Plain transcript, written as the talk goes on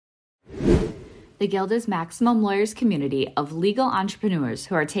The Guild is Maximum Lawyers' community of legal entrepreneurs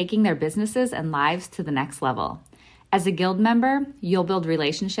who are taking their businesses and lives to the next level. As a Guild member, you'll build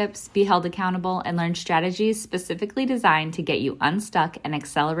relationships, be held accountable, and learn strategies specifically designed to get you unstuck and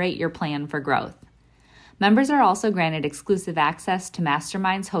accelerate your plan for growth. Members are also granted exclusive access to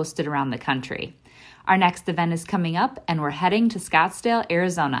masterminds hosted around the country. Our next event is coming up, and we're heading to Scottsdale,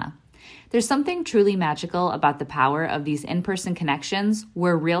 Arizona. There's something truly magical about the power of these in-person connections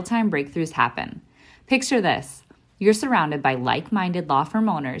where real-time breakthroughs happen. Picture this. You're surrounded by like-minded law firm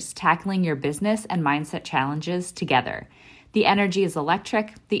owners tackling your business and mindset challenges together. The energy is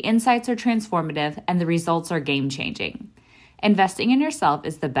electric, the insights are transformative, and the results are game-changing. Investing in yourself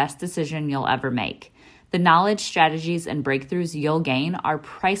is the best decision you'll ever make. The knowledge, strategies, and breakthroughs you'll gain are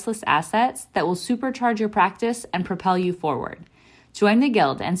priceless assets that will supercharge your practice and propel you forward. Join the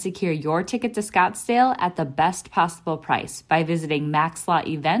Guild and secure your ticket to Scottsdale at the best possible price by visiting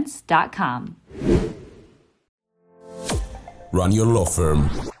maxlawevents.com. Run your law firm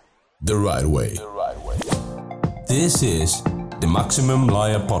the right way. This is the Maximum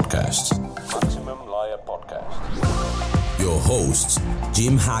Lawyer Podcast. Your hosts,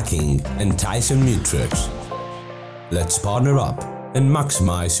 Jim Hacking and Tyson Mutrux. Let's partner up and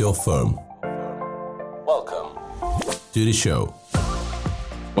maximize your firm. Welcome to the show.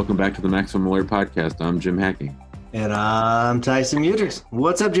 Welcome back to the Maximum Lawyer Podcast. I'm Jim Hacking. And I'm Tyson Mutrux.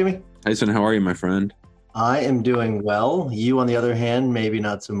 What's up, Jimmy? Tyson, how are you, my friend? I am doing well. You, on the other hand, maybe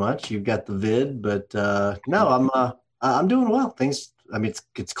not so much. You've got the vid, but no, I'm doing well. Things, I mean,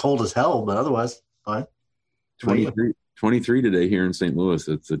 it's cold as hell, but otherwise, fine. 23 today here in St. Louis.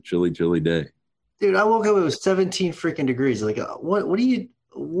 It's a chilly, chilly day. Dude, I woke up, it was 17 freaking degrees. Like, what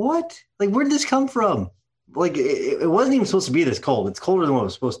Like, where did this come from? Like, it wasn't even supposed to be this cold. It's colder than what it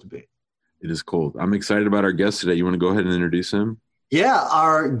was supposed to be. It is cold. I'm excited about our guest today. You want to go ahead and introduce him? Yeah,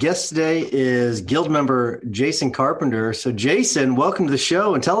 our guest today is Guild member Jason Carpenter. So, Jason, welcome to the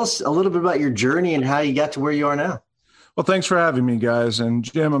show, and tell us a little bit about your journey and how you got to where you are now. Well, thanks for having me, guys. And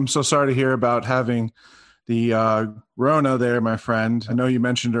Jim, I'm so sorry to hear about having the Rona there, my friend. I know you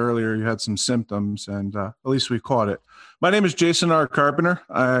mentioned earlier you had some symptoms, and at least we caught it. My name is Jason R. Carpenter.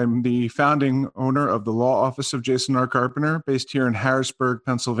 I'm the founding owner of the law office of Jason R. Carpenter, based here in Harrisburg,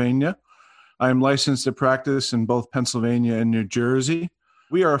 Pennsylvania. I am licensed to practice in both Pennsylvania and New Jersey.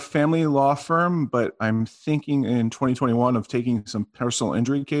 We are a family law firm, but I'm thinking in 2021 of taking some personal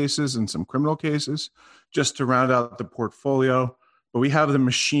injury cases and some criminal cases just to round out the portfolio. But we have the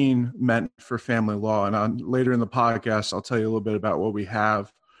machine meant for family law. And later in the podcast, I'll tell you a little bit about what we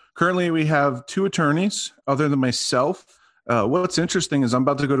have. Currently, we have 2 attorneys other than myself. What's interesting is I'm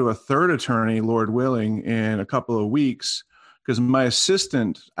about to go to a 3rd attorney, Lord willing, in a couple of weeks, because my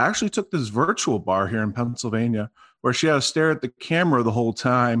assistant actually took this virtual bar here in Pennsylvania where she had to stare at the camera the whole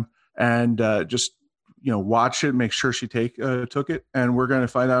time and just, watch it, make sure she took it. And we're going to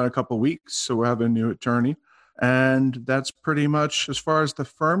find out in a couple of weeks. So we'll have a new attorney. And that's pretty much as far as the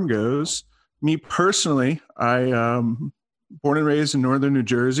firm goes. Me personally, I born and raised in northern New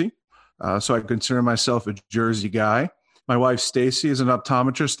Jersey. So I consider myself a Jersey guy. My wife, Stacy, is an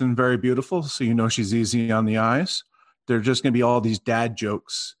optometrist and very beautiful. So she's easy on the eyes. They're just going to be all these dad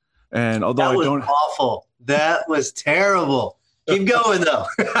jokes. And although that was awful. That was terrible. Keep going, though.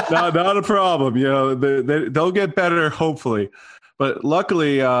 No, not a problem. They'll get better, hopefully. But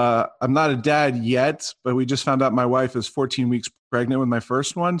luckily, I'm not a dad yet, but we just found out my wife is 14 weeks pregnant with my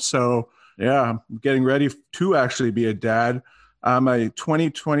first one. So, yeah, I'm getting ready to actually be a dad. I'm a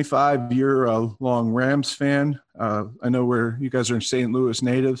 25-year-long Rams fan. I know you guys are in St. Louis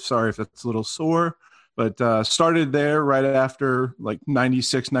native. Sorry if that's a little sore. But started there right after like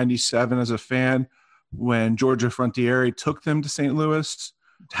 96, 97 as a fan when Georgia Frontiere took them to St. Louis.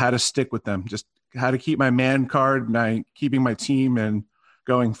 Had to stick with them. Just had to keep my man card and keeping my team and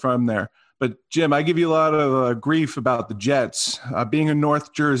going from there. But, Jim, I give you a lot of grief about the Jets. Being a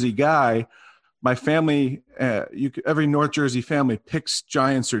North Jersey guy, my family, every North Jersey family picks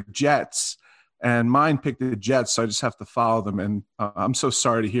Giants or Jets, and mine picked the Jets, so I just have to follow them. And I'm so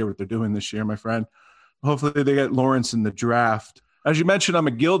sorry to hear what they're doing this year, my friend. Hopefully they get Lawrence in the draft. As you mentioned, I'm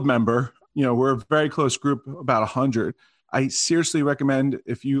a Guild member. We're a very close group, about 100. I seriously recommend,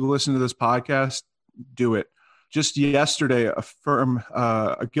 if you listen to this podcast, do it. Just yesterday, a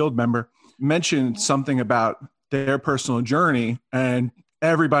Guild member mentioned something about their personal journey, and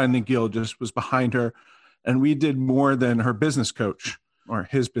everybody in the Guild just was behind her. And we did more than her business coach or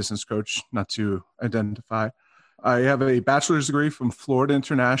his business coach, not to identify. I have a bachelor's degree from Florida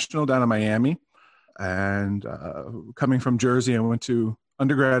International down in Miami. And coming from Jersey, I went to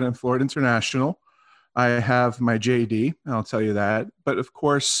undergrad in Florida International. I have my JD, I'll tell you that. But of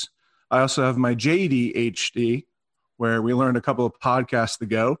course, I also have my JDHD, where we learned a couple of podcasts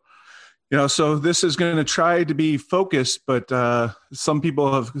ago. So this is going to try to be focused, but some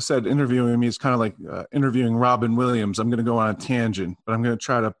people have said interviewing me is kind of like interviewing Robin Williams. I'm going to go on a tangent, but I'm going to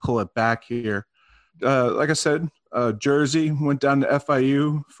try to pull it back here. Like I said, Jersey, went down to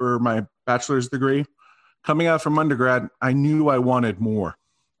FIU for my bachelor's degree. Coming out from undergrad, I knew I wanted more.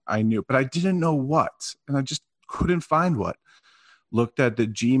 But I didn't know what, and I just couldn't find what. Looked at the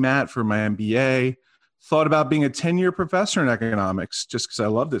GMAT for my MBA, thought about being a 10-year professor in economics just because I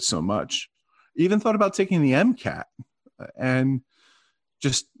loved it so much. Even thought about taking the MCAT and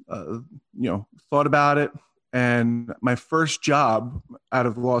just, thought about it. And my first job out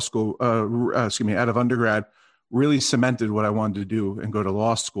of law school, out of undergrad, really cemented what I wanted to do and go to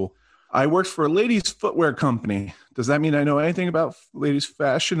law school. I worked for a ladies' footwear company. Does that mean I know anything about ladies'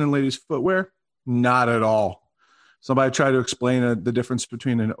 fashion and ladies' footwear? Not at all. Somebody tried to explain the difference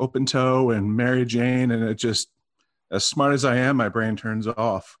between an open toe and Mary Jane, and it just, as smart as I am, my brain turns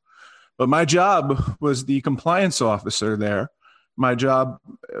off. But my job was the compliance officer there. My job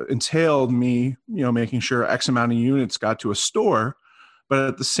entailed me, making sure X amount of units got to a store. But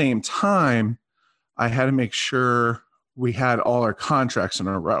at the same time, I had to make sure we had all our contracts in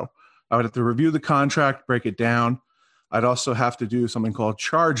a row. I would have to review the contract, break it down. I'd also have to do something called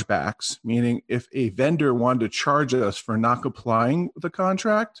chargebacks, meaning if a vendor wanted to charge us for not complying with the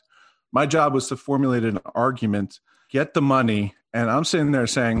contract, my job was to formulate an argument, get the money, and I'm sitting there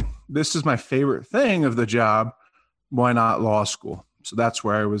saying, this is my favorite thing of the job. Why not law school? So that's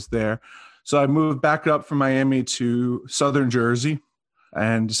where I was there. So I moved back up from Miami to Southern Jersey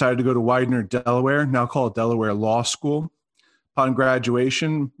and decided to go to Widener, Delaware, now called Delaware Law School. Upon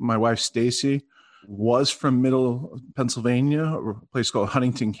graduation, my wife, Stacy, was from Middle Pennsylvania, a place called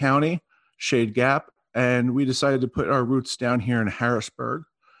Huntington County, Shade Gap, and we decided to put our roots down here in Harrisburg.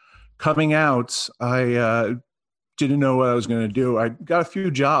 Coming out, I didn't know what I was going to do. I got a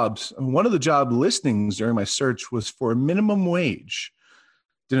few jobs. One of the job listings during my search was for minimum wage.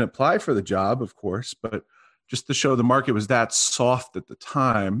 Didn't apply for the job, of course, but just to show the market was that soft at the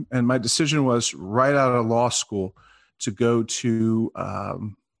time. And my decision was right out of law school to go to,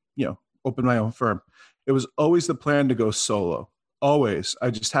 open my own firm. It was always the plan to go solo. Always. I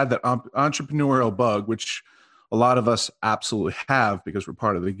just had that entrepreneurial bug, which a lot of us absolutely have because we're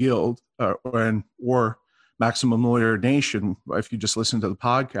part of the guild or Maximum Lawyer Nation, if you just listen to the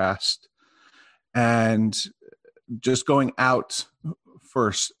podcast. And just going out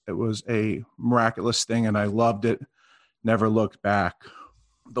first, it was a miraculous thing and I loved it. Never looked back.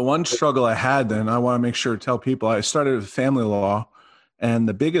 The one struggle I had then, I want to make sure to tell people, I started with family law. And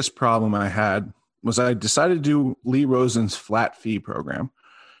the biggest problem I had was I decided to do Lee Rosen's flat fee program.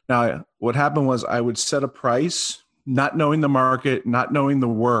 Now, what happened was I would set a price, not knowing the market, not knowing the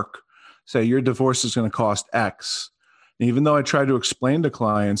work, say your divorce is going to cost X. And even though I tried to explain to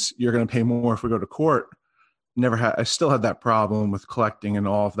clients, you're going to pay more if we go to court, I still had that problem with collecting and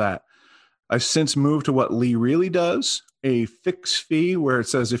all of that. I've since moved to what Lee really does, a fixed fee where it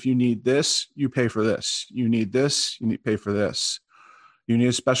says if you need this, you pay for this. You need this, you need to pay for this. You need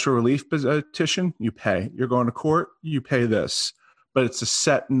a special relief petition, you pay. You're going to court, you pay this. But it's a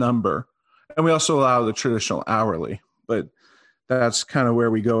set number. And we also allow the traditional hourly. But that's kind of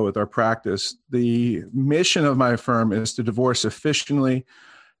where we go with our practice. The mission of my firm is to divorce efficiently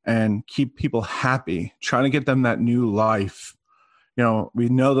and keep people happy, trying to get them that new life. We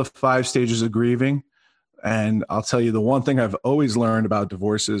know the 5 stages of grieving. And I'll tell you, the one thing I've always learned about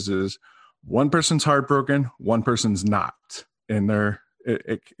divorces is one person's heartbroken, one person's not. And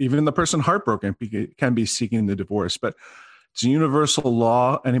even the person heartbroken can be seeking the divorce. But it's a universal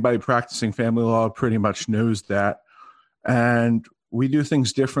law. Anybody practicing family law pretty much knows that. And we do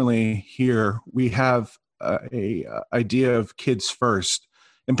things differently here. We have a idea of kids first.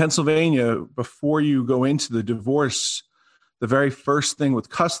 In Pennsylvania, before you go into the divorce, the very first thing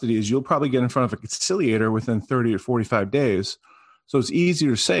with custody is you'll probably get in front of a conciliator within 30 or 45 days. So it's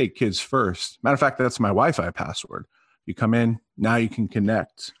easier to say kids first. Matter of fact, that's my Wi-Fi password. You come in, now you can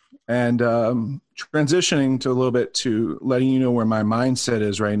connect. And transitioning to a little bit to letting you know where my mindset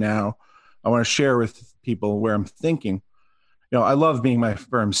is right now, I want to share with people where I'm thinking. I love being my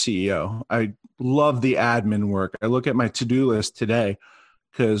firm's CEO. I love the admin work. I look at my to-do list today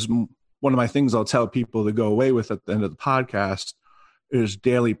because one of my things I'll tell people to go away with at the end of the podcast is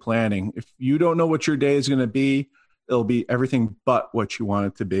daily planning. If you don't know what your day is going to be, it'll be everything but what you want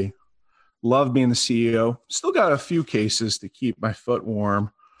it to be. Love being the CEO. Still got a few cases to keep my foot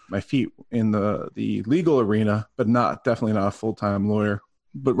warm, my feet in the legal arena, but definitely not a full-time lawyer.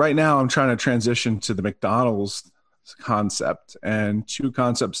 But right now I'm trying to transition to the McDonald's concept, and two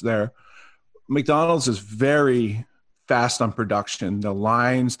concepts there. McDonald's is very fast on production, the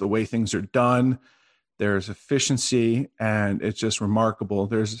lines, the way things are done. There's efficiency, and it's just remarkable.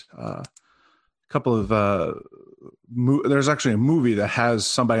 There's a couple of there's actually a movie that has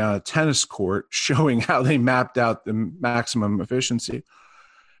somebody on a tennis court showing how they mapped out the maximum efficiency.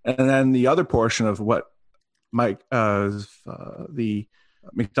 And then the other portion of what the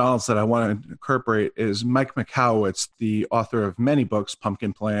McDonald's that I want to incorporate is Mike Mikowicz, the author of many books,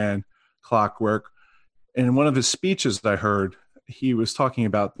 Pumpkin Plan, Clockwork. In one of his speeches that I heard, he was talking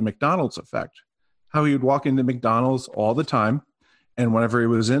about the McDonald's effect, how he would walk into McDonald's all the time. And whenever he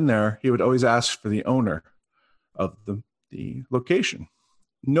was in there, he would always ask for the owner of the location.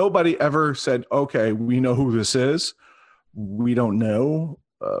 Nobody ever said, okay, we know who this is. We don't know.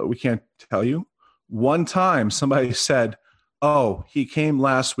 We can't tell you. One time somebody said, oh, he came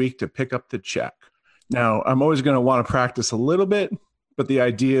last week to pick up the check. Now, I'm always going to want to practice a little bit, but the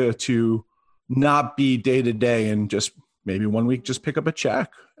idea to not be day to day and just maybe 1 week just pick up a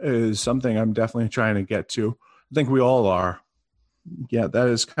check is something I'm definitely trying to get to. I think we all are. Yeah, that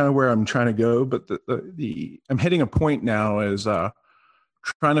is kind of where I'm trying to go. But I'm hitting a point now as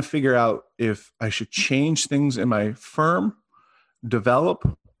trying to figure out if I should change things in my firm,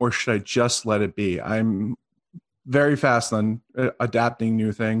 develop, or should I just let it be? I'm very fast on adapting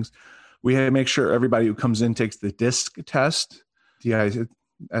new things. We have to make sure everybody who comes in takes the DISC test,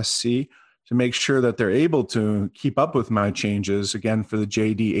 DISC, to make sure that they're able to keep up with my changes. Again, for the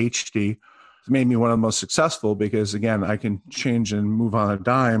JDHD, it's made me one of the most successful because, again, I can change and move on a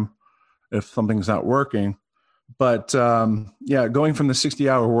dime if something's not working. But going from the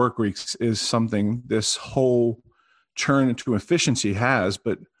 60-hour work weeks is something this whole turn into efficiency has.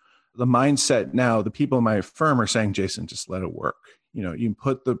 But the mindset now, the people in my firm are saying, Jason, just let it work. You know, you can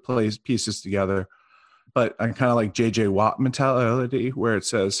put the pieces together. But I kind of like J.J. Watt mentality, where it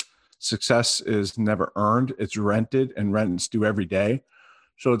says success is never earned, it's rented, and rent's due every day.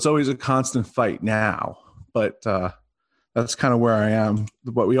 So it's always a constant fight now. But that's kind of where I am.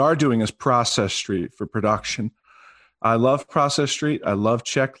 What we are doing is Process Street for production. I love Process Street. I love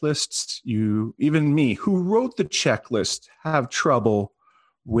checklists. Even me, who wrote the checklist, have trouble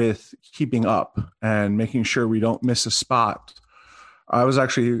with keeping up and making sure we don't miss a spot. I was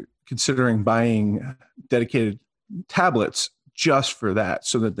actually considering buying dedicated tablets just for that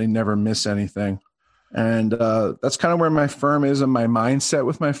so that they never miss anything. And that's kind of where my firm is and my mindset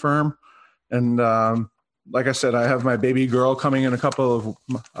with my firm. And like I said, I have my baby girl coming in a couple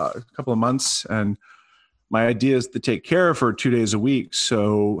of months, and my idea is to take care of her 2 days a week.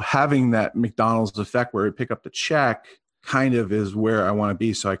 So having that McDonald's effect where we pick up the check kind of is where I want to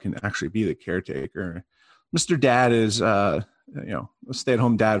be, so I can actually be the caretaker. Mr. Dad is, a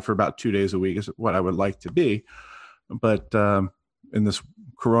stay-at-home dad for about 2 days a week is what I would like to be. But in this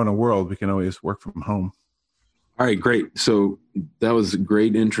Corona world, we can always work from home. All right, great. So that was a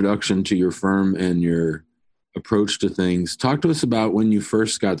great introduction to your firm and your approach to things. Talk to us about when you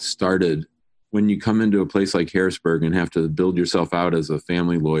first got started, when you come into a place like Harrisburg and have to build yourself out as a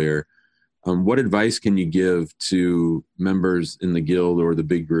family lawyer. What advice can you give to members in the guild or the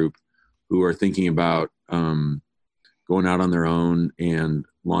big group who are thinking about going out on their own and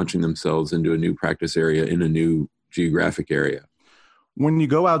launching themselves into a new practice area in a new geographic area? When you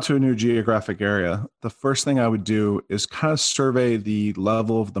go out to a new geographic area, the first thing I would do is kind of survey the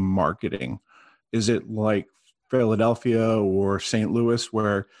level of the marketing. Is it like Philadelphia or St. Louis,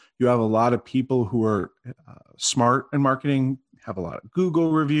 where you have a lot of people who are smart in marketing, have a lot of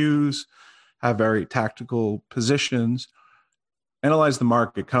Google reviews, have very tactical positions? Analyze the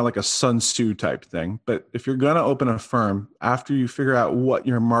market, kind of like a Sun Tzu type thing. But if you're going to open a firm, after you figure out what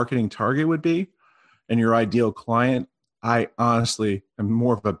your marketing target would be and your ideal client, I honestly am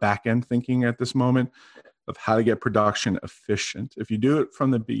more of a back end thinking at this moment of how to get production efficient. If you do it from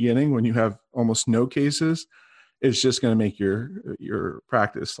the beginning when you have almost no cases, it's just going to make your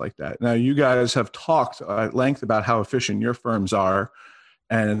practice like that. Now, you guys have talked at length about how efficient your firms are,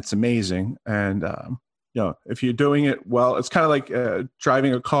 and it's amazing. And if you're doing it well, it's kind of like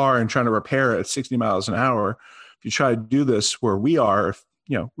driving a car and trying to repair it at 60 miles an hour. If you try to do this where we are,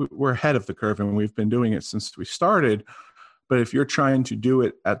 we're ahead of the curve, and we've been doing it since we started. But if you're trying to do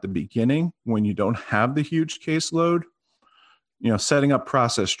it at the beginning when you don't have the huge caseload, setting up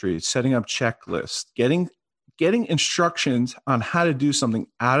Process Street, setting up checklists, getting instructions on how to do something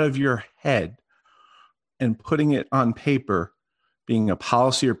out of your head and putting it on paper, being a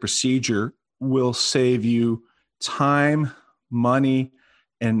policy or procedure, will save you time, money,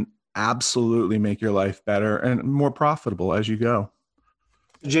 and absolutely make your life better and more profitable as you go.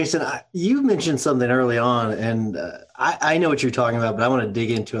 Jason, you mentioned something early on, and I know what you're talking about, but I want to dig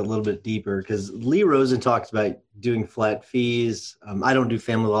into it a little bit deeper because Lee Rosen talks about doing flat fees. I don't do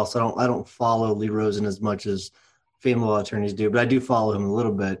family law, so I don't follow Lee Rosen as much as family law attorneys do, but I do follow him a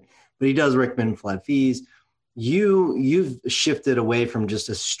little bit. But he does recommend flat fees. You've shifted away from just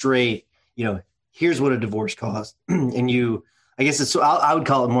a straight, here's what a divorce costs, and I guess I would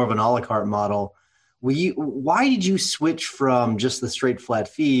call it more of an a la carte model. Why did you switch from just the straight flat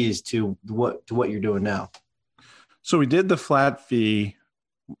fees to what you're doing now? So we did the flat fee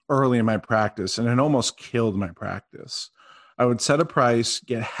early in my practice, and it almost killed my practice. I would set a price,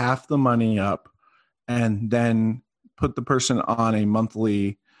 get half the money up, and then put the person on a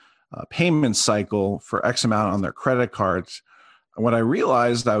monthly payment cycle for X amount on their credit cards. And what I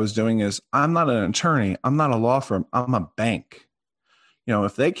realized I was doing is I'm not an attorney. I'm not a law firm. I'm a bank.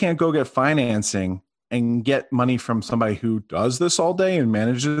 If they can't go get financing and get money from somebody who does this all day and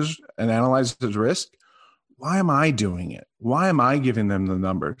manages and analyzes risk, why am I doing it? Why am I giving them the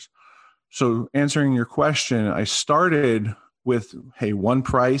numbers? So answering your question, I started with, hey, one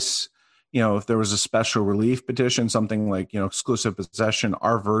price. If there was a special relief petition, something like, exclusive possession,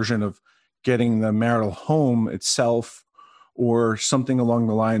 our version of getting the marital home itself, or something along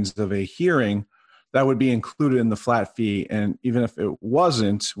the lines of a hearing, that would be included in the flat fee. And even if it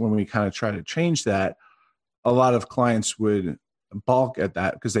wasn't, when we kind of try to change that, a lot of clients would balk at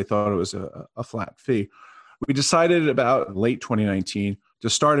that because they thought it was a flat fee. We decided about late 2019 to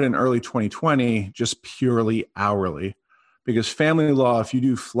start in early 2020, just purely hourly, because family law, if you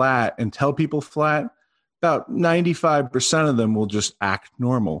do flat and tell people flat, about 95% of them will just act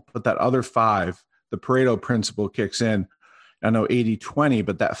normal. But that other 5%, the Pareto principle kicks in. I know 80-20,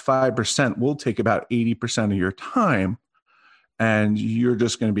 but that 5% will take about 80% of your time. And you're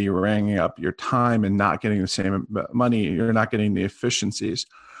just going to be wrangling up your time and not getting the same money. You're not getting the efficiencies.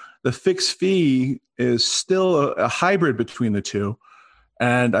 The fixed fee is still a hybrid between the two.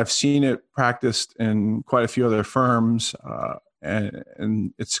 And I've seen it practiced in quite a few other firms.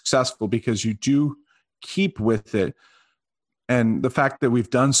 And it's successful because you do keep with it. And the fact that we've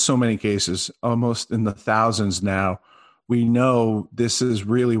done so many cases, almost in the thousands now, we know this is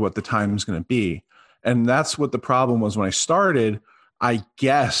really what the time is going to be. And that's what the problem was when I started. I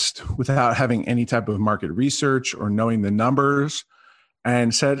guessed without having any type of market research or knowing the numbers,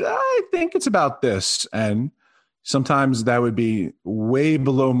 and said, I think it's about this. And sometimes that would be way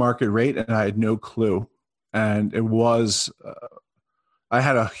below market rate, and I had no clue. And it was, I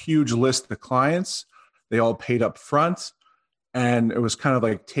had a huge list of clients. They all paid up front. And it was kind of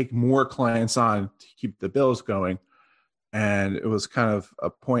like take more clients on to keep the bills going. And it was kind of a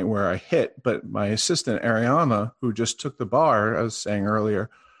point where I hit, but my assistant, Ariana, who just took the bar, I was saying earlier,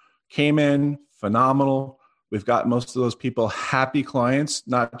 came in phenomenal. We've got most of those people happy clients,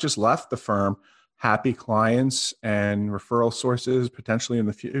 not just left the firm, happy clients and referral sources potentially in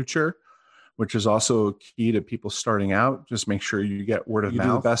the future, which is also key to people starting out. Just make sure you get word of mouth.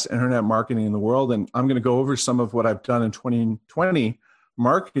 You do the best internet marketing in the world. And I'm going to go over some of what I've done in 2020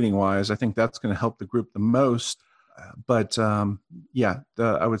 marketing wise. I think that's going to help the group the most. I would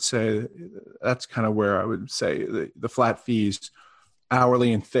say that's kind of where I would say the flat fees,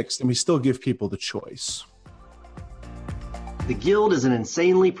 hourly and fixed, and we still give people the choice. The Guild is an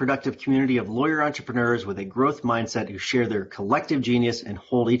insanely productive community of lawyer entrepreneurs with a growth mindset who share their collective genius and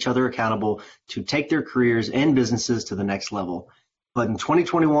hold each other accountable to take their careers and businesses to the next level. But in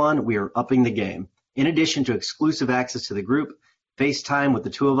 2021, we are upping the game. In addition to exclusive access to the group, FaceTime with the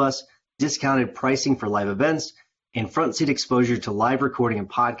two of us, discounted pricing for live events, and front seat exposure to live recording and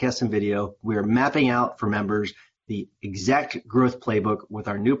podcasts and video, we are mapping out for members the exact growth playbook with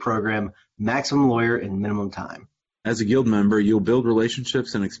our new program, Maximum Lawyer in Minimum Time. As a Guild member, you'll build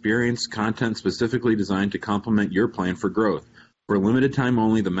relationships and experience content specifically designed to complement your plan for growth. For a limited time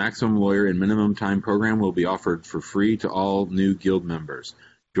only, the Maximum Lawyer in Minimum Time program will be offered for free to all new Guild members.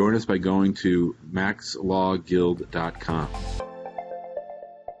 Join us by going to maxlawguild.com.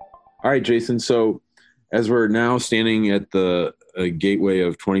 All right, Jason. So as we're now standing at the gateway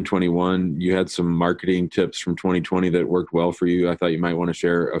of 2021, you had some marketing tips from 2020 that worked well for you. I thought you might want to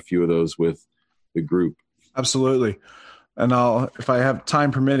share a few of those with the group. Absolutely. And if I have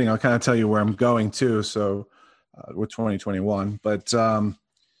time permitting, I'll kind of tell you where I'm going too. So with 2021, but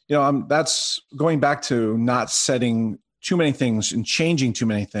that's going back to not setting too many things and changing too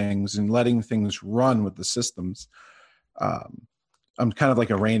many things and letting things run with the systems. I'm kind of like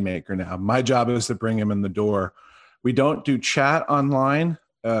a rainmaker now. My job is to bring him in the door. We don't do chat online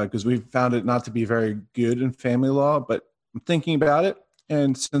because we've found it not to be very good in family law, but I'm thinking about it.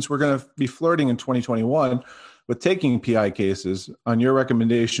 And since we're going to be flirting in 2021 with taking PI cases. On your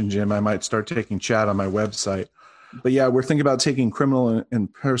recommendation, Jim, I might start taking chat on my website. But yeah, we're thinking about taking criminal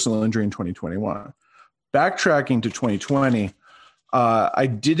and personal injury in 2021. Backtracking to 2020, I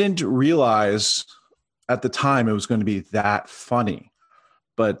didn't realize at the time it was going to be that funny.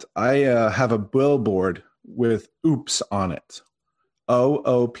 But I have a billboard with oops on it.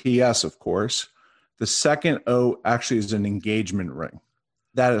 OOPS, of course. The second O actually is an engagement ring.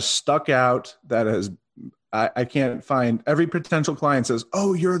 That has stuck out. That has, I can't find, every potential client says,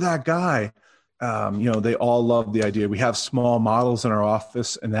 oh, you're that guy. They all love the idea. We have small models in our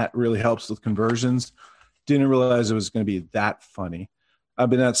office, and that really helps with conversions. Didn't realize it was going to be that funny. I've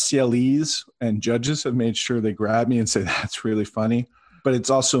been at CLEs, and judges have made sure they grab me and say, that's really funny. But it's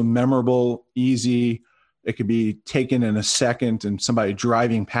also memorable, easy. It could be taken in a second, and somebody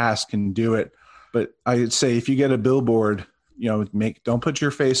driving past can do it. But I would say if you get a billboard, don't put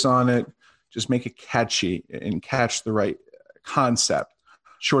your face on it. Just make it catchy and catch the right concept.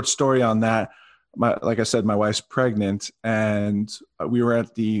 Short story on that. Like I said, my wife's pregnant, and we were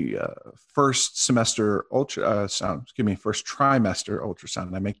at the first trimester ultrasound.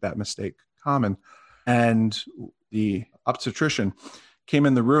 I make that mistake common. And the obstetrician came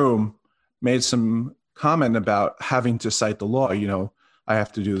in the room, made some comment about having to cite the law. I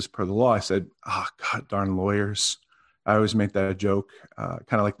have to do this per the law. I said, oh, God darn lawyers. I always make that a joke, kind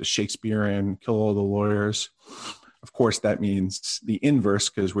of like the Shakespearean kill all the lawyers. Of course, that means the inverse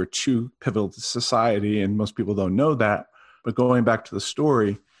because we're too pivotal to society, and most people don't know that. But going back to the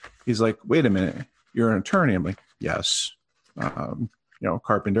story, he's like, wait a minute, you're an attorney. I'm like, yes,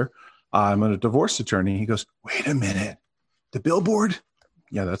 Carpenter. I'm a divorce attorney. He goes, wait a minute, the billboard?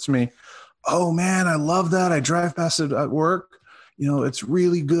 Yeah, that's me. Oh, man, I love that. I drive past it at work. It's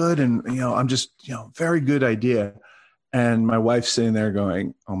really good. And, I'm just, very good idea. And my wife's sitting there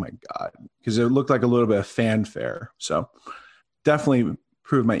going, oh, my God, because it looked like a little bit of fanfare. So definitely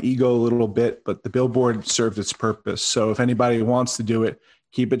proved my ego a little bit, but the billboard served its purpose. So if anybody wants to do it,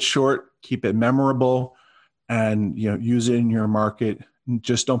 keep it short, keep it memorable, and, use it in your market.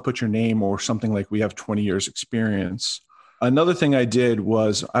 Just don't put your name or something like we have 20 years experience. Another thing I did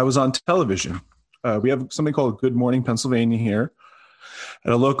was I was on television. We have something called Good Morning Pennsylvania here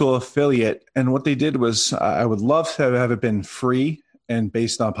at a local affiliate. And what they did was I would love to have it been free and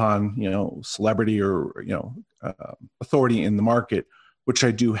based upon, celebrity or, authority in the market, which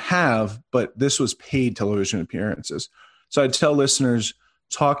I do have, but this was paid television appearances. So I'd tell listeners,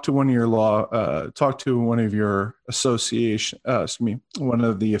 talk to one of your association, one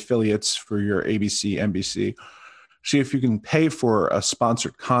of the affiliates for your ABC, NBC. See if you can pay for a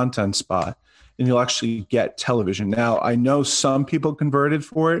sponsored content spot and you'll actually get television. Now, I know some people converted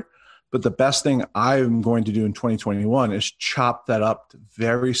for it, but the best thing I'm going to do in 2021 is chop that up to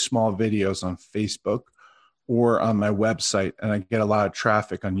very small videos on Facebook or on my website. And I get a lot of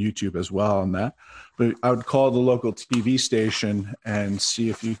traffic on YouTube as well on that. But I would call the local TV station and see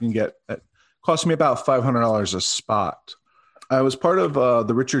if you can get it. Cost me about $500 a spot. I was part of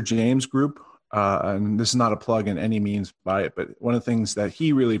the Richard James group. And this is not a plug in any means by it, but one of the things that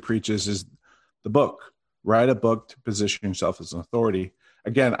he really preaches is the book. Write a book to position yourself as an authority.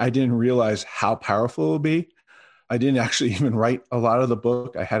 Again, I didn't realize how powerful it would be. I didn't actually even write a lot of the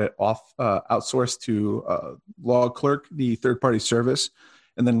book. I had it outsourced to a law clerk, the third-party service,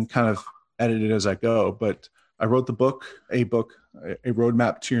 and then kind of edit it as I go. But I wrote the book, a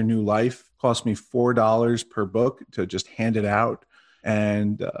roadmap to your new life. Cost me $4 per book to just hand it out.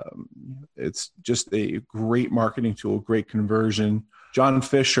 And it's just a great marketing tool, great conversion. John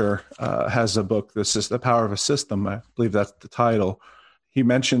Fisher has a book, The Power of a System. I believe that's the title. He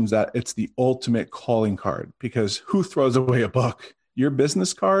mentions that it's the ultimate calling card because who throws away a book? Your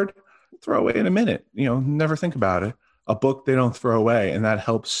business card? Throw away in a minute. Never think about it. A book they don't throw away, and that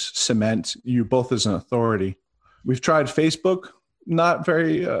helps cement you both as an authority. We've tried Facebook. Not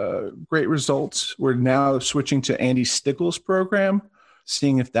very great results. We're now switching to Andy Stickles' program,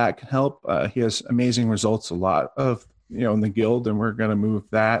 seeing if that can help. He has amazing results, a lot of, in the guild, and we're going to move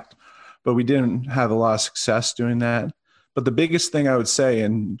that. But we didn't have a lot of success doing that. But the biggest thing I would say,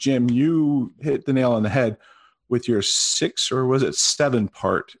 and Jim, you hit the nail on the head with your 6 or was it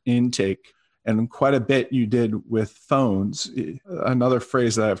 7-part intake, and quite a bit you did with phones. Another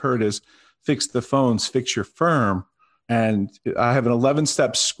phrase that I've heard is fix the phones, fix your firm. And I have an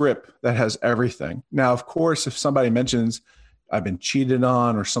 11-step script that has everything. Now, of course, if somebody mentions I've been cheated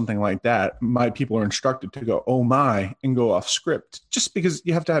on or something like that, my people are instructed to go, oh my, and go off script, just because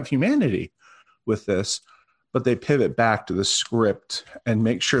you have to have humanity with this. But they pivot back to the script and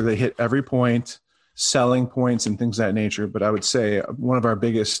make sure they hit every point, selling points and things of that nature. But I would say one of our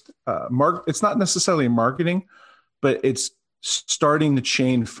biggest it's not necessarily marketing, but it's starting to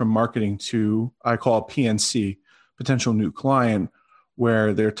change from marketing to, I call PNC, potential new client,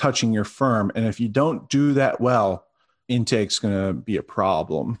 where they're touching your firm. And if you don't do that well, intake's going to be a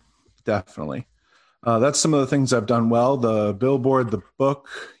problem. Definitely. That's some of the things I've done well. The billboard, the book,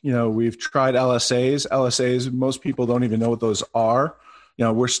 we've tried LSAs. LSAs, most people don't even know what those are.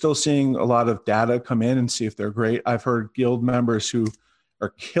 We're still seeing a lot of data come in and see if they're great. I've heard guild members who are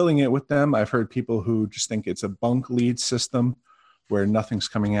killing it with them. I've heard people who just think it's a bunk lead system where nothing's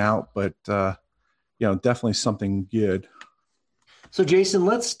coming out, but definitely something good. So Jason,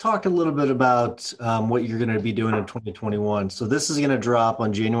 let's talk a little bit about what you're going to be doing in 2021. So this is going to drop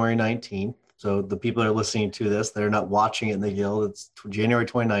on January 19th. So the people that are listening to this, they're not watching it in the guild. It's January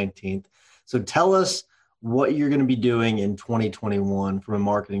 2019th. So tell us what you're going to be doing in 2021 from a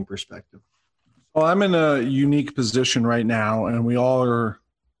marketing perspective. Well, I'm in a unique position right now, and we all are,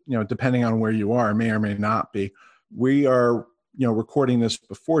 depending on where you are, may or may not be. We are, recording this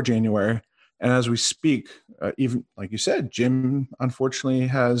before January. And as we speak, even like you said, Jim unfortunately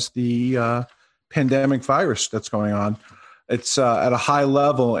has the pandemic virus that's going on. It's at a high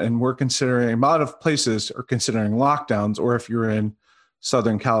level, and we're considering, a lot of places are considering lockdowns, or if you're in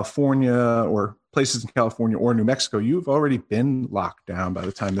Southern California or places in California or New Mexico, you've already been locked down by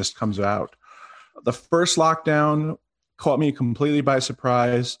the time this comes out. The first lockdown caught me completely by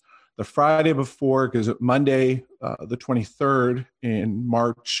surprise. The Friday before, because Monday, the 23rd in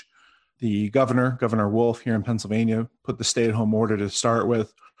March, the Governor Wolf here in Pennsylvania, put the stay-at-home order to start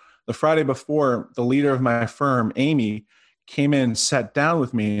with. The Friday before, the leader of my firm, Amy, came in, sat down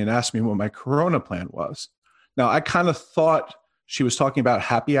with me, and asked me what my Corona plan was. Now, I kind of thought she was talking about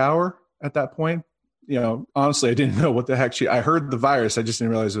happy hour at that point. Honestly, I didn't know what the heck I heard the virus. I just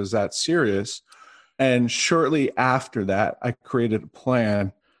didn't realize it was that serious. And shortly after that, I created a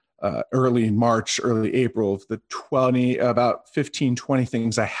plan early March, early April of about 15, 20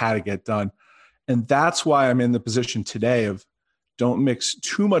 things I had to get done. And that's why I'm in the position today of don't mix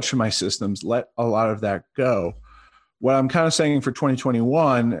too much of my systems, let a lot of that go. What I'm kind of saying for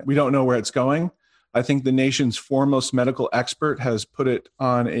 2021, we don't know where it's going. I think the nation's foremost medical expert has put it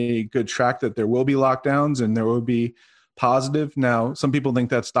on a good track that there will be lockdowns and there will be positive. Now, some people think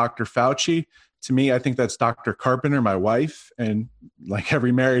that's Dr. Fauci. To me, I think that's Dr. Carpenter, my wife. And like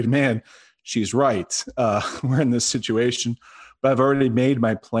every married man, she's right. We're in this situation, but I've already made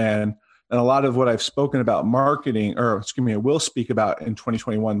my plan. And a lot of what I've spoken about marketing, I will speak about in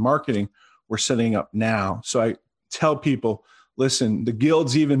 2021 marketing, we're setting up now. So I tell people, listen, the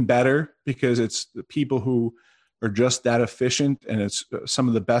guild's even better because it's the people who are just that efficient, and it's some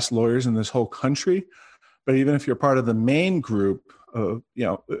of the best lawyers in this whole country. But even if you're part of the main group,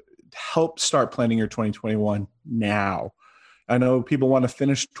 help start planning your 2021 now. I know people want to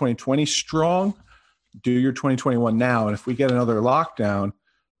finish 2020 strong. Do your 2021 now. And if we get another lockdown,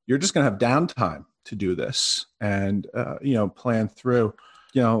 you're just going to have downtime to do this and, plan through.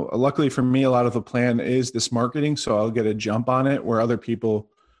 Luckily for me, a lot of the plan is this marketing. So I'll get a jump on it where other people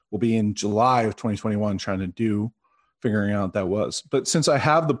will be in July of 2021 figuring out that was. But since I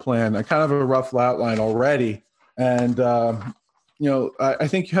have the plan, I kind of have a rough outline already. And, I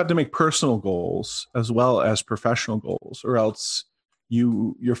think you have to make personal goals as well as professional goals, or else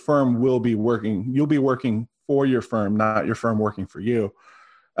your firm will be working. You'll be working for your firm, not your firm working for you.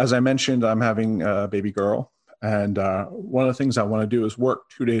 As I mentioned, I'm having a baby girl. And one of the things I want to do is work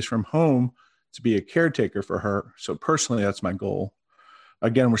 2 days from home to be a caretaker for her. So personally, that's my goal.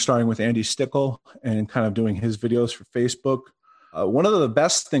 Again, we're starting with Andy Stickle and kind of doing his videos for Facebook. One of the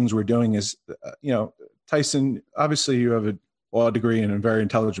best things we're doing is, Tyson, obviously you have a law degree and a very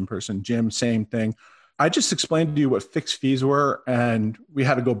intelligent person. Jim, same thing. I just explained to you what fixed fees were, and we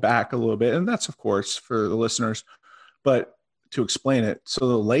had to go back a little bit. And that's, of course, for the listeners, but to explain it. So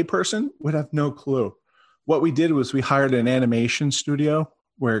the layperson would have no clue. What we did was we hired an animation studio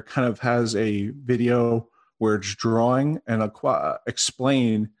where it kind of has a video where it's drawing and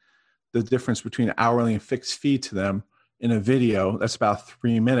explain the difference between hourly and fixed fee to them in a video. That's about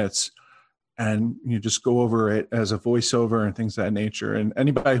 3 minutes. And you just go over it as a voiceover and things of that nature. And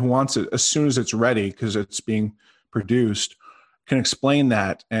anybody who wants it, as soon as it's ready, because it's being produced, can explain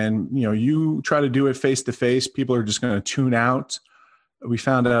that. And, you try to do it face to face, people are just going to tune out. We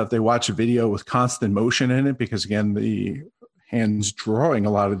found out if they watch a video with constant motion in it, because again, the hand's drawing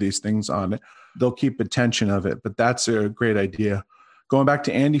a lot of these things on it, they'll keep attention of it. But that's a great idea. Going back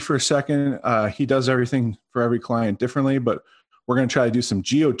to Andy for a second, he does everything for every client differently, but we're going to try to do some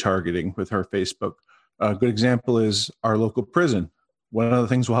geo-targeting with her Facebook. A good example is our local prison. One of the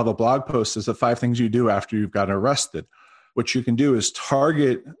things we'll have a blog post is the 5 things you do after you've gotten arrested. What you can do is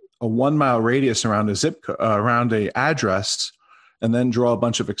target a 1 mile radius around around a address, and then draw a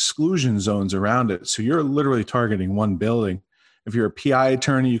bunch of exclusion zones around it. So you're literally targeting one building. If you're a PI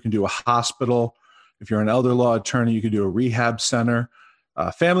attorney, you can do a hospital. If you're an elder law attorney, you can do a rehab center.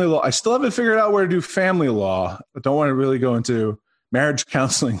 Family law, I still haven't figured out where to do family law. I don't want to really go into marriage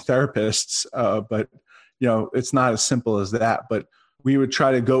counseling therapists, but it's not as simple as that. But we would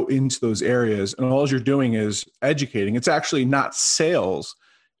try to go into those areas, and all you're doing is educating. It's actually not sales.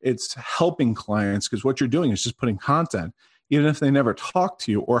 It's helping clients, because what you're doing is just putting content. Even if they never talk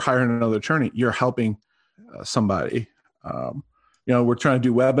to you or hire another attorney, you're helping somebody. We're trying to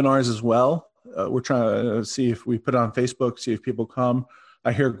do webinars as well. We're trying to see if we put it on Facebook, see if people come.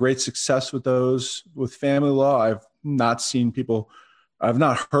 I hear great success with those. With family law, I've not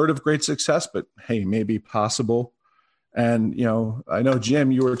heard of great success, but hey, maybe possible. And, I know,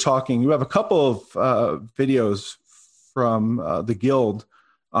 Jim, you have a couple of videos from the Guild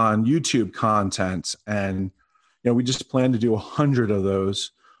on YouTube content. And, we just plan to do 100 of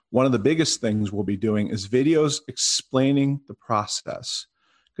those. One of the biggest things we'll be doing is videos explaining the process,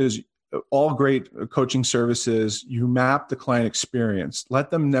 because all great coaching services, you map the client experience. Let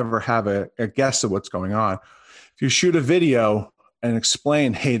them never have a guess of what's going on. If you shoot a video and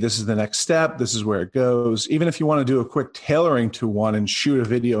explain, hey, this is the next step, this is where it goes. Even if you want to do a quick tailoring to one and shoot a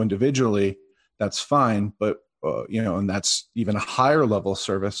video individually, that's fine. But, and that's even a higher level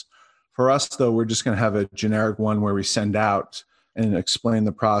service. For us, though, we're just going to have a generic one where we send out and explain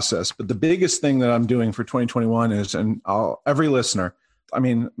the process. But the biggest thing that I'm doing for 2021 is, and every listener,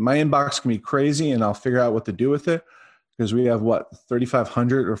 my inbox can be crazy and I'll figure out what to do with it, because we have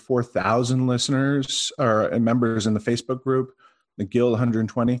 3,500 or 4,000 listeners or members in the Facebook group, the Guild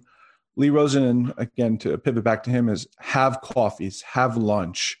 120. Lee Rosen, again, to pivot back to him, is have coffees, have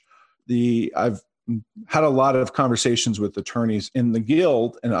lunch. I've had a lot of conversations with attorneys in the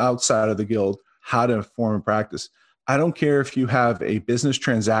Guild and outside of the Guild, how to form a practice. I don't care if you have a business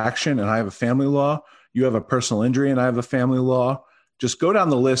transaction and I have a family law, you have a personal injury and I have a family law. Just go down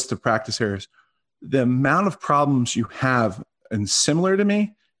the list of practice areas. The amount of problems you have, and similar to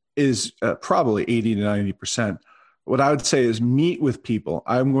me, is probably 80 to 90%. What I would say is meet with people.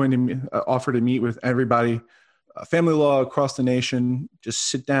 I'm going to offer to meet with everybody, family law across the nation. Just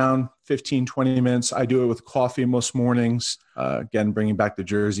sit down 15, 20 minutes. I do it with coffee most mornings. Again, bringing back to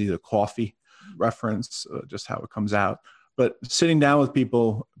Jersey, the coffee reference, just how it comes out. But sitting down with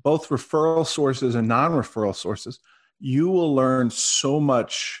people, both referral sources and non-referral sources, you will learn so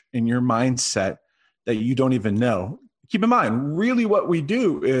much in your mindset that you don't even know. Keep in mind, really what we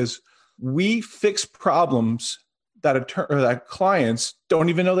do is we fix problems that clients don't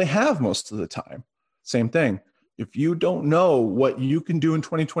even know they have most of the time. Same thing. If you don't know what you can do in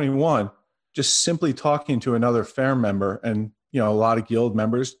 2021, just simply talking to another firm member, and a lot of Guild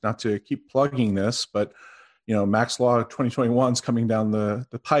members, not to keep plugging this, but Max Law 2021 is coming down the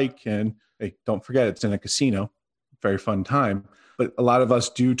pike, and hey, don't forget it's in a casino. Very fun time. But a lot of us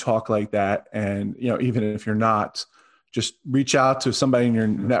do talk like that. And, even if you're not, just reach out to somebody in your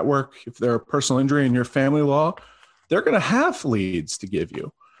network. If they're a personal injury in your family law, they're going to have leads to give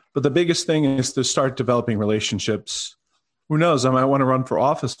you. But the biggest thing is to start developing relationships. Who knows? I might want to run for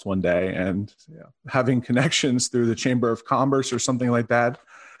office one day, and having connections through the Chamber of Commerce or something like that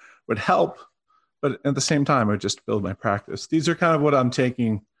would help. But at the same time, I would just build my practice. These are kind of what I'm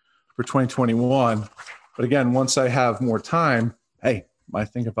taking for 2021. But again, once I have more time, hey, I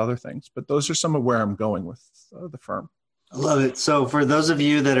think of other things. But those are some of where I'm going with the firm. I love it. So for those of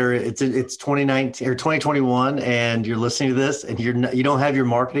you that are, it's 2019 or 2021, and you're listening to this, and you don't have your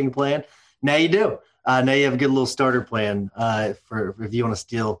marketing plan, now you do. Now you have a good little starter plan for if you want to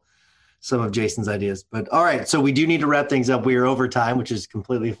steal some of Jason's ideas. But all right, so we do need to wrap things up. We are over time, which is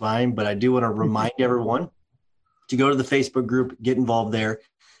completely fine. But I do want to remind everyone to go to the Facebook group, get involved there.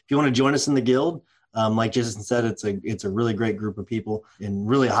 If you want to join us in the Guild, like Jason said, it's a really great group of people and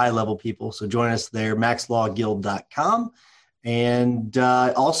really high level people. So join us there, maxlawguild.com. And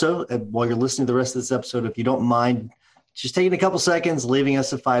also, while you're listening to the rest of this episode, if you don't mind just taking a couple seconds, leaving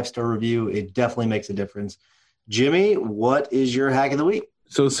us a 5-star review, it definitely makes a difference. Jimmy, what is your hack of the week?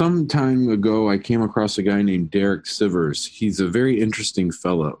 So some time ago, I came across a guy named Derek Sivers. He's a very interesting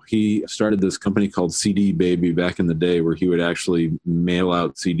fellow. He started this company called CD Baby back in the day, where he would actually mail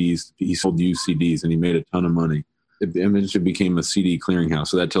out CDs. He sold used CDs, and he made a ton of money. It eventually became a CD clearinghouse.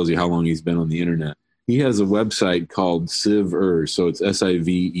 So that tells you how long he's been on the internet. He has a website called Sive-ers, so it's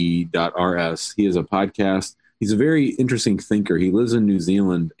SIVE.rs. He has a podcast. He's a very interesting thinker. He lives in New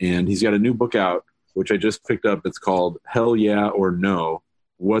Zealand, and he's got a new book out which I just picked up. It's called Hell Yeah or No,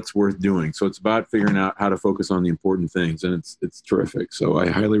 What's Worth Doing. So it's about figuring out how to focus on the important things, and it's terrific. So I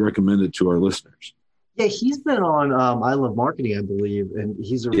highly recommend it to our listeners. Yeah, he's been on I Love Marketing, I believe, and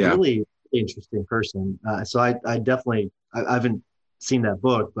he's a really interesting person. So I definitely, I haven't seen that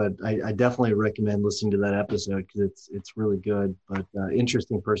book, but I definitely recommend listening to that episode because it's really good, but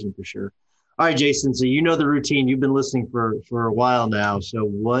interesting person for sure. All right, Jason, so you know the routine. You've been listening for a while now. So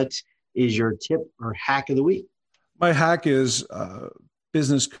what is your tip or hack of the week? My hack is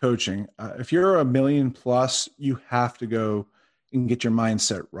business coaching. If you're $1 million plus, you have to go and get your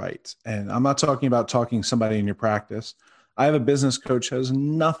mindset right. And I'm not talking about talking to somebody in your practice. I have a business coach who has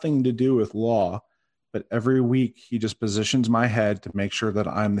nothing to do with law, but every week he just positions my head to make sure that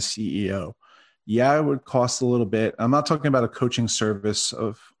I'm the CEO. Yeah, it would cost a little bit. I'm not talking about a coaching service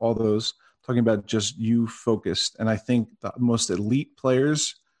of all those, I'm talking about just you focused. And I think the most elite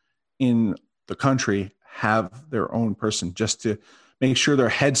players in the country have their own person just to make sure their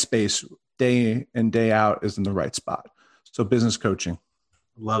headspace day in, day out is in the right spot. So business coaching.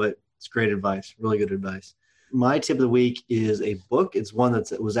 Love it. It's great advice. Really good advice. My tip of the week is a book. It's one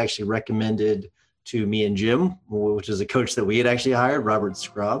that was actually recommended to me and Jim, which is a coach that we had actually hired, Robert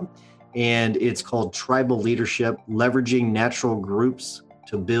Scrobb. And it's called Tribal Leadership, Leveraging Natural Groups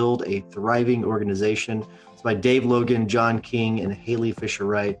to Build a Thriving Organization. It's by Dave Logan, John King, and Haley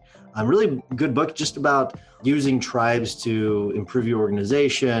Fisher-Wright. Really good book just about using tribes to improve your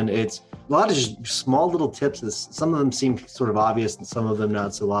organization. It's a lot of just small little tips. Some of them seem sort of obvious and some of them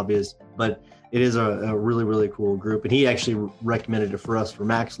not so obvious, but it is a really, really cool group. And he actually recommended it for us for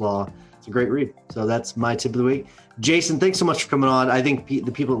Max Law. It's a great read. So that's my tip of the week. Jason, thanks so much for coming on. I think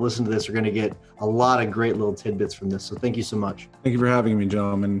the people that listen to this are going to get a lot of great little tidbits from this. So thank you so much. Thank you for having me,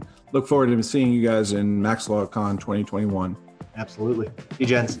 gentlemen. Look forward to seeing you guys in Max Law Con 2021. Absolutely. You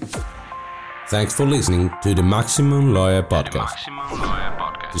gents. Thanks for listening to the Maximum Lawyer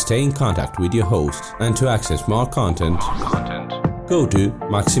Podcast. To stay in contact with your host and to access more content, go to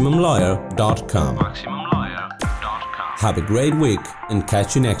MaximumLawyer.com. Have a great week and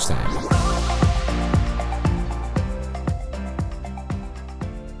catch you next time.